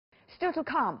Still to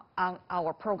come on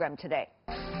our program today.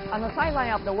 On the sideline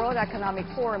of the World Economic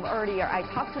Forum earlier, I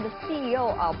talked to the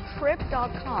CEO of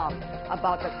Trip.com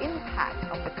about the impact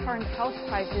of the current health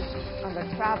crisis on the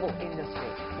travel industry.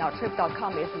 Now,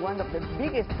 Trip.com is one of the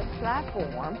biggest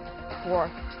platforms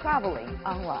for traveling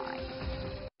online.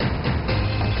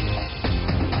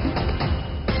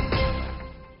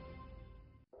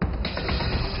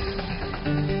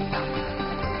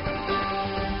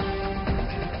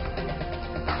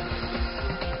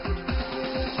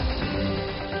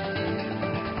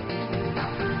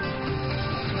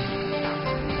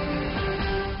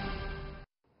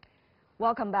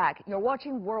 Welcome back. You're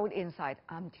watching World Insight.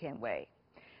 I'm Tian.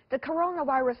 The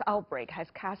coronavirus outbreak has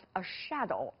cast a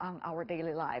shadow on our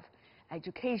daily life.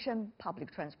 Education,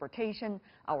 public transportation,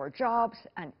 our jobs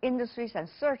and industries, and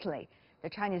certainly the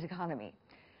Chinese economy.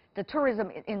 The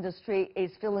tourism industry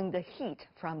is feeling the heat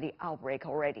from the outbreak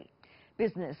already.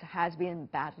 Business has been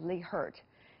badly hurt.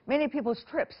 Many people's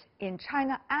trips in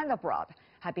China and abroad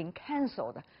have been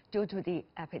cancelled due to the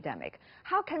epidemic.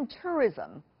 How can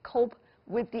tourism cope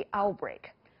with the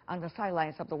outbreak? On the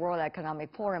sidelines of the World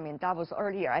Economic Forum in Davos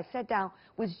earlier, I sat down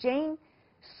with Jane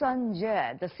Sun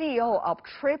Jie, the CEO of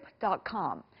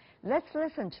Trip.com. Let's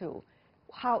listen to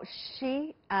how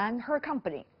she and her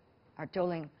company are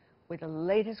dealing with the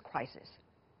latest crisis.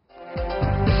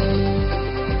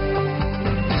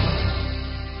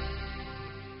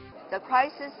 The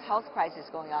crisis, health crisis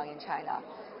going on in China.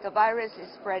 The virus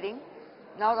is spreading,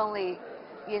 not only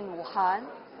in Wuhan,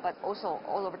 but also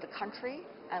all over the country,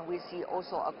 and we see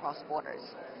also across borders.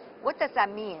 What does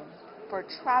that mean for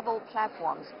travel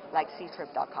platforms like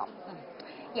Trip.com?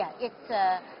 Yeah, it's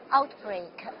an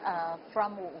outbreak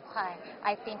from Wuhan.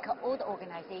 I think all the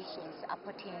organizations are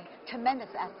putting tremendous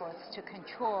efforts to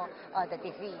control the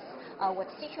disease. What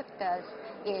Trip does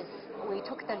is we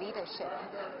took the leadership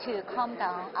to calm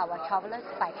down our travelers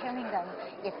by telling them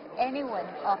if any one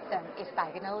of them is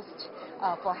diagnosed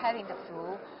for having the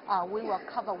flu, we will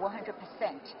cover 100%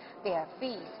 their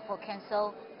fees for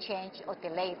cancel, change, or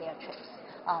delay their trips.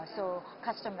 So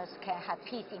customers can have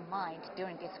peace in mind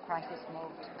during this crisis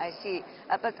mode. I see.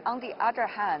 But on the other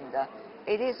hand,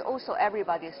 it is also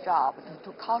everybody's job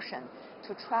to caution,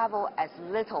 to travel as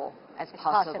little as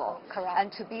possible. Correct.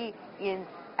 And to be in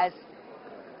as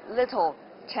little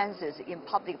chances in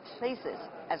public places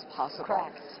as possible.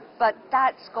 Correct. But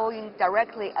that's going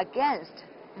directly against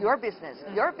your business.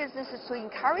 Your business is to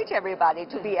encourage everybody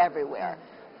to be everywhere.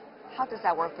 How does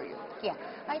that work for you? Yeah,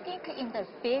 I think in the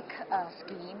big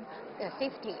scheme,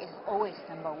 safety is always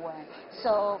number one.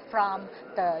 So from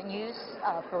the news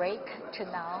break to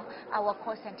now, our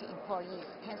call center employees,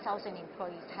 10,000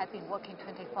 employees, have been working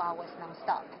 24 hours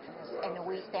nonstop, and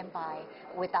we stand by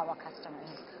with our customers.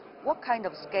 What kind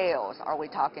of scales are we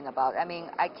talking about? I mean,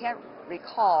 I can't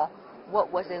recall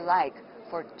what was it like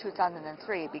for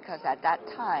 2003, because at that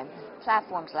time,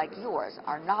 platforms like yours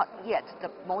are not yet the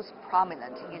most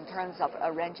prominent in terms of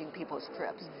arranging people's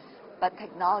trips. But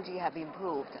technology have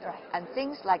improved, and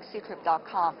things like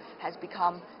Trip.com has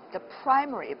become the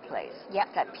primary place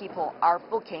that people are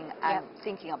booking and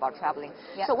thinking about traveling.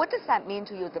 So what does that mean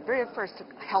to you, the very first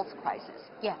health crisis?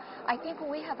 Yeah, I think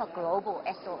we have a global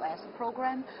SOS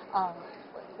program.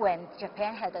 When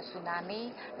Japan had a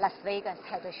tsunami, Las Vegas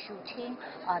had a shooting,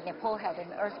 Nepal had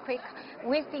an earthquake,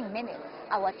 within minutes,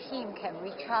 our team can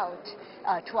reach out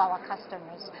to our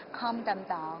customers, calm them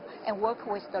down, and work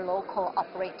with the local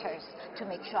operators to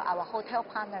make sure our hotel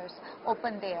partners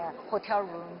open their hotel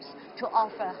rooms to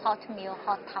offer hot meal,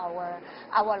 hot power.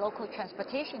 Our local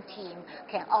transportation team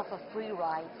can offer free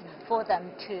rides for them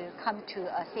to come to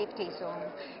a safety zone.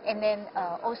 And then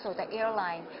also the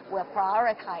airline will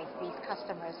prioritize these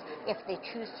customers if they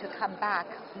choose to come back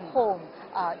home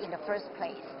in the first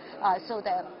place. So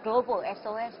the global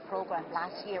SOS program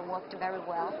last year worked very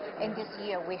well, and this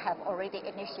year we have already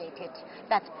initiated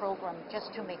that program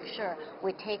just to make sure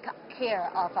we take care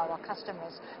of our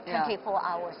customers 24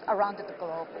 hours around the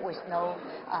globe with no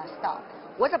stop.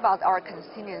 What about our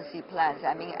contingency plans?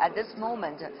 I mean, at this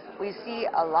moment, we see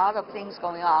a lot of things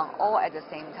going on all at the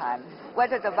same time.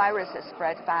 Whether the virus has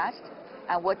spread fast,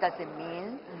 and what does it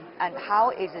mean, and how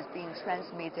is it being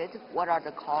transmitted, what are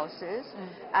the causes,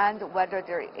 and whether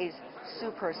there is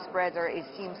super spreader, it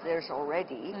seems there's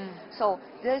already. So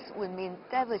this would mean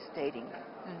devastating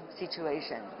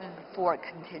situation for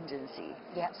contingency.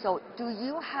 So do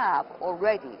you have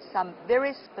already some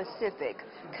very specific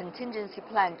contingency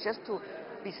plan just to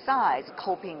besides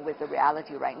coping with the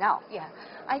reality right now? Yeah,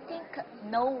 I think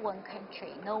no one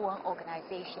country, no one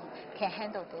organization can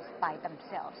handle this by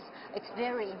themselves. It's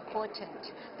very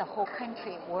important the whole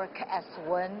country work as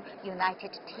one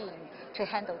united team to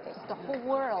handle this. The whole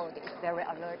world is very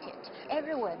alerted.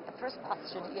 Everyone, the first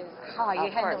question is, how are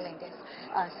you handling this?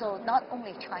 So not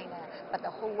only China, but the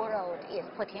whole world is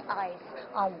putting eyes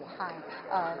on Wuhan.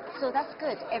 So that's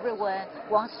good. Everyone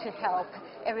wants to help.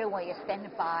 Everyone is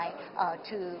standing by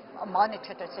to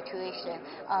monitor the situation.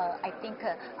 I think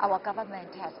our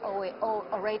government has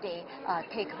already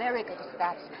taken very good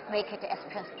steps, make it as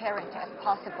transparent as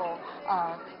possible,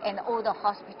 and all the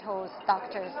hospitals,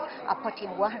 doctors are putting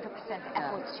 100%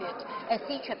 effort to it. And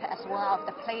CGTN as one of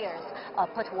the players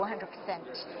put 100%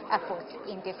 effort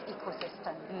in this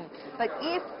ecosystem. But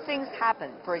if things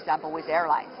happen, for example, with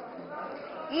airlines,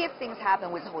 if things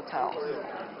happen with hotels,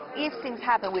 if things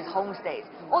happen with homestays,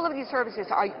 all of these services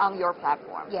are on your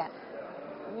platform. Yeah.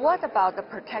 What about the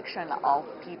protection of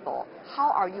people?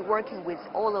 How are you working with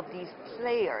all of these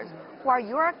players who are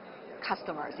your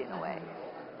customers in a way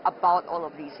about all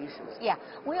of these issues? Yeah,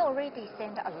 we already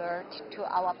sent alert to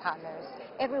our partners.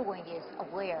 Everyone is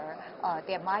aware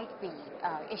there might be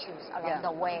issues along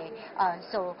the way.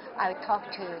 So I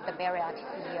talked to the Marriott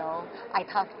CEO, I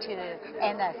talked to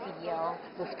Anna CEO,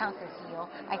 Lufthansa CEO.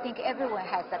 I think everyone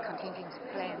has a contingency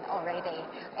plan already,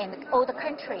 and all the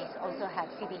countries also have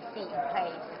CDC in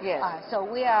place. Yes. So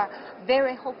we are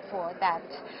very hopeful that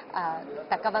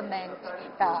the government,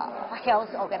 the health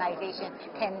organization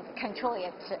can control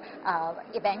it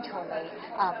eventually,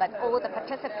 but all the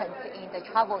participants in the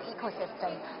travel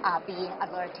ecosystem are being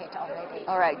alerted already.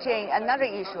 All right, Jane, another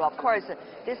issue, of course,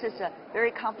 this is a very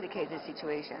complicated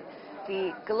situation.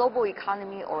 The global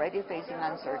economy already facing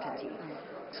uncertainty.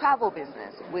 Travel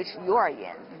business, which you are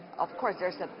in, of course,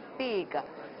 there's a big,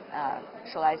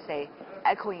 shall I say,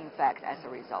 echoing effect as a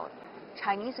result.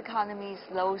 Chinese economy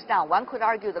slows down. One could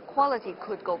argue the quality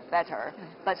could go better,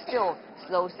 but still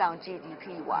slows down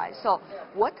GDP-wise. So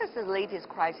what does the latest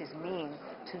crisis mean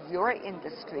to your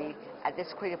industry at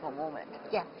this critical moment?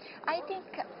 Yeah, I think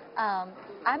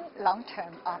I'm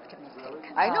long-term optimistic.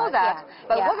 I know that,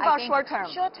 but what about short-term?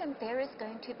 Short-term, there is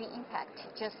going to be impact,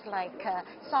 just like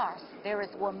SARS. There is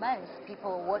 1 month,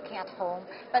 people working at home,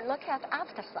 but look at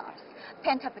after SARS.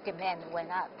 Pent-up demand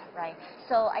went up, right?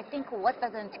 So I think what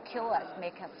doesn't kill us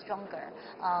make us stronger.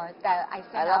 That I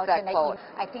sent love out that quote.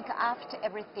 I think after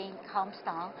everything calms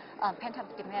down,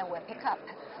 pent-up demand will pick up.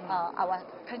 Our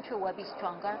country will be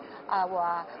stronger.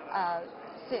 Our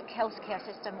healthcare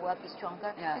system will be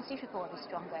stronger, and CGTN will be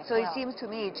stronger as so well. it seems to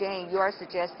me, Jane, you are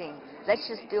suggesting let's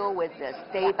just deal with this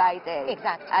day by day.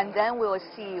 Exactly. And then we'll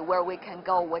see where we can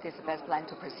go, what is the best plan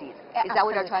to proceed. Is that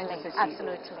what you're trying to succeed?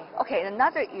 Absolutely. Okay,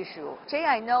 another issue. Jane,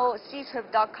 I know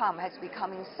ctrip.com has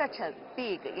becoming such a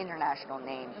big international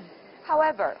name.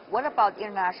 However, what about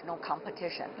international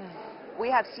competition? We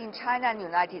have seen China and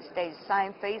United States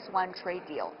sign phase 1 trade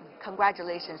deal.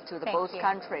 Congratulations to the both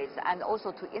countries and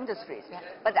also to industries.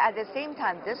 But at the same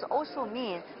time, this also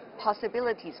means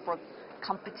possibilities for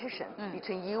competition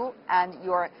between you and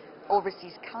your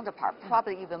overseas counterpart,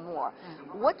 probably even more.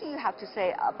 What do you have to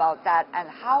say about that, and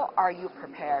how are you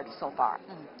prepared so far?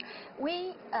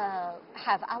 We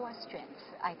have our strengths.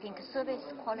 I think service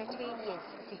quality is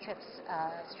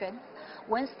CGTN's strength.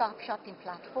 One-stop shopping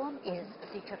platform is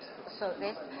CGTN's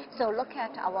service. So look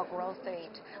at our growth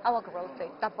rate. Our growth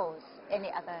rate doubles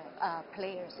any other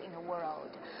players in the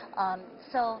world.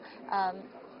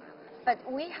 But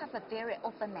we have a very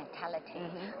open mentality.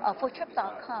 For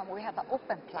Trip.com, we have an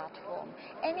open platform.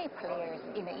 Any players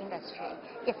in the industry,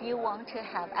 if you want to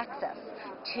have access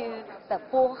to the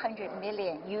 400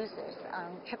 million users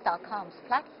on Trip.com's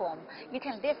platform, you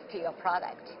can list your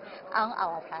product on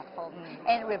our platform.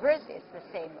 And reverse is the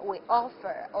same. We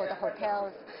offer all the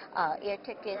hotels, air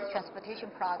tickets,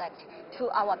 transportation products to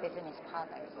our business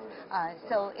partners.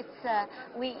 So it's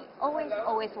we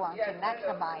always want to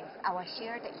maximize our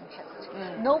shared interest.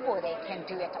 Nobody can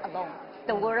do it alone.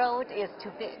 The world is too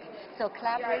big. So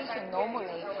collaboration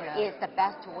normally is the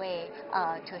best way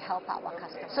to help our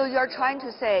customers. So you're trying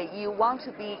to say you want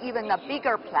to be even a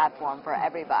bigger platform for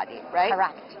everybody, right?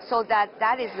 Correct. So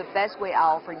that is the best way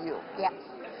out for you. Yes.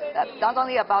 Not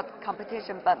only about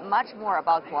competition, but much more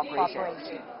about cooperation.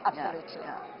 Cooperation, absolutely.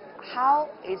 How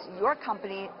is your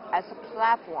company as a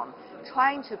platform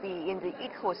trying to be in the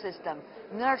ecosystem,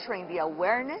 nurturing the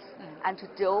awareness and to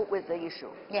deal with the issue?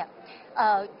 Yeah.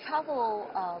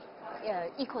 Travel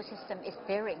ecosystem is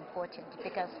very important,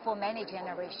 because for many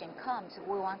generations comes,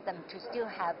 we want them to still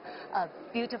have a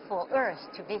beautiful earth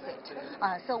to visit.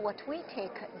 So what we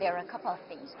take, there are a couple of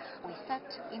things. We set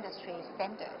industry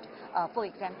standard. For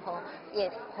example,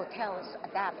 if hotels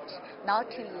adapt not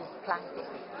to use plastic,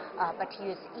 but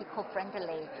use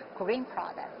eco-friendly green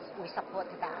products, we support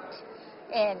that.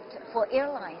 And for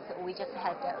airlines, we just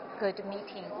had a good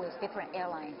meeting with different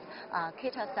airlines.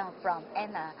 Kita-san from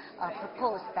ANA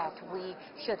proposed that we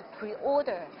should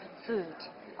pre-order food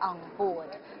on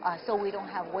board, so we don't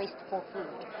have wasteful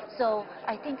food. So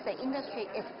I think the industry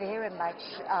is very much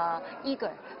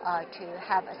eager to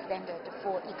have a standard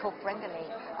for eco-friendly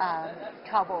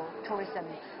travel tourism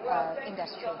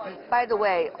industry. By the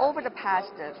way, over the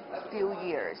past few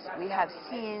years, we have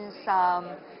seen some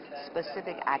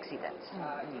specific accidents,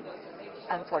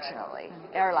 unfortunately.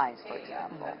 Airlines, for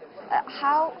example.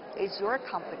 How is your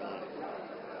company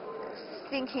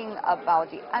thinking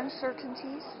about the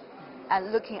uncertainties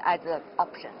and looking at the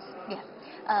options? Yeah.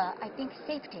 I think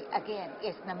safety, again,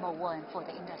 is number one for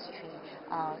the industry.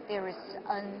 There is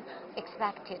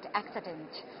unexpected accident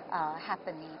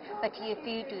happening, but if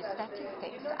you do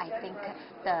statistics, I think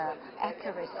the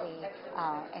accuracy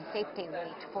and safety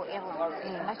rate for airlines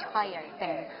is much higher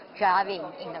than driving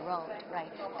in the road,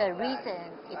 right? The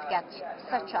reason it gets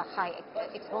such a high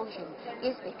explosion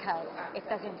is because it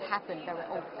doesn't happen very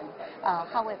often.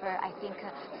 However, I think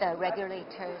the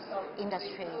regulators,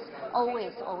 industries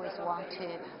always want to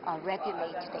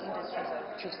regulate the industry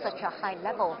to such a high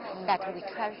level that we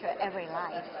treasure every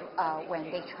life when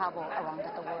they travel around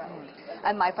the world.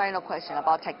 And my final question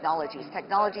about technologies.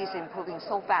 Technology is improving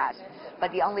so fast,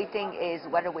 but the only thing is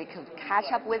whether we can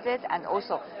catch up with it and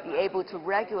also be able to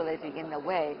regulate it in a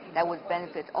way that would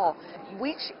benefit all.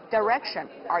 Which direction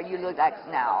are you looking at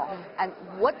now? And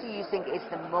what do you think is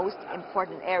the most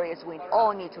important areas we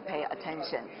all need to pay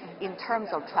attention in terms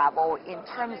of travel, in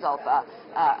terms of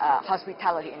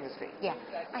hospitality industry? Yeah,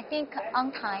 I think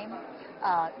on time,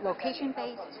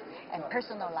 location-based, and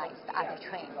personalized are the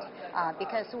trend.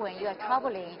 Because when you are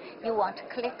traveling, you want to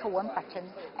click one button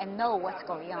and know what's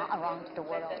going on around the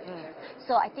world.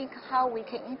 So I think how we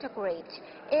can integrate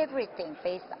everything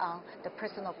based on the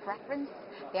personal preference,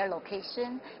 their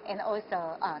location, and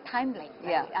also timely.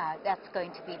 Yeah. That's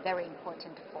going to be very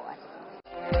important for us.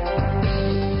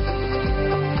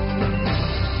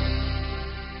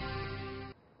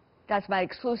 That's my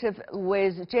exclusive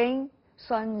with Jane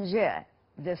Sun Jie,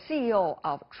 the CEO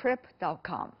of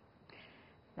Trip.com.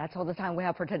 That's all the time we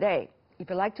have for today. If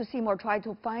you'd like to see more, try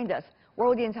to find us,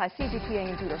 World Insight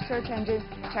CGTN, into your search engine.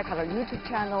 Check out our YouTube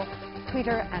channel,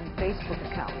 Twitter, and Facebook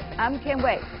account. I'm Tian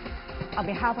Wei. On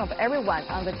behalf of everyone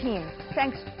on the team,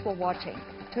 thanks for watching.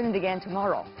 Tune in again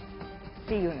tomorrow.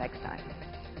 See you next time.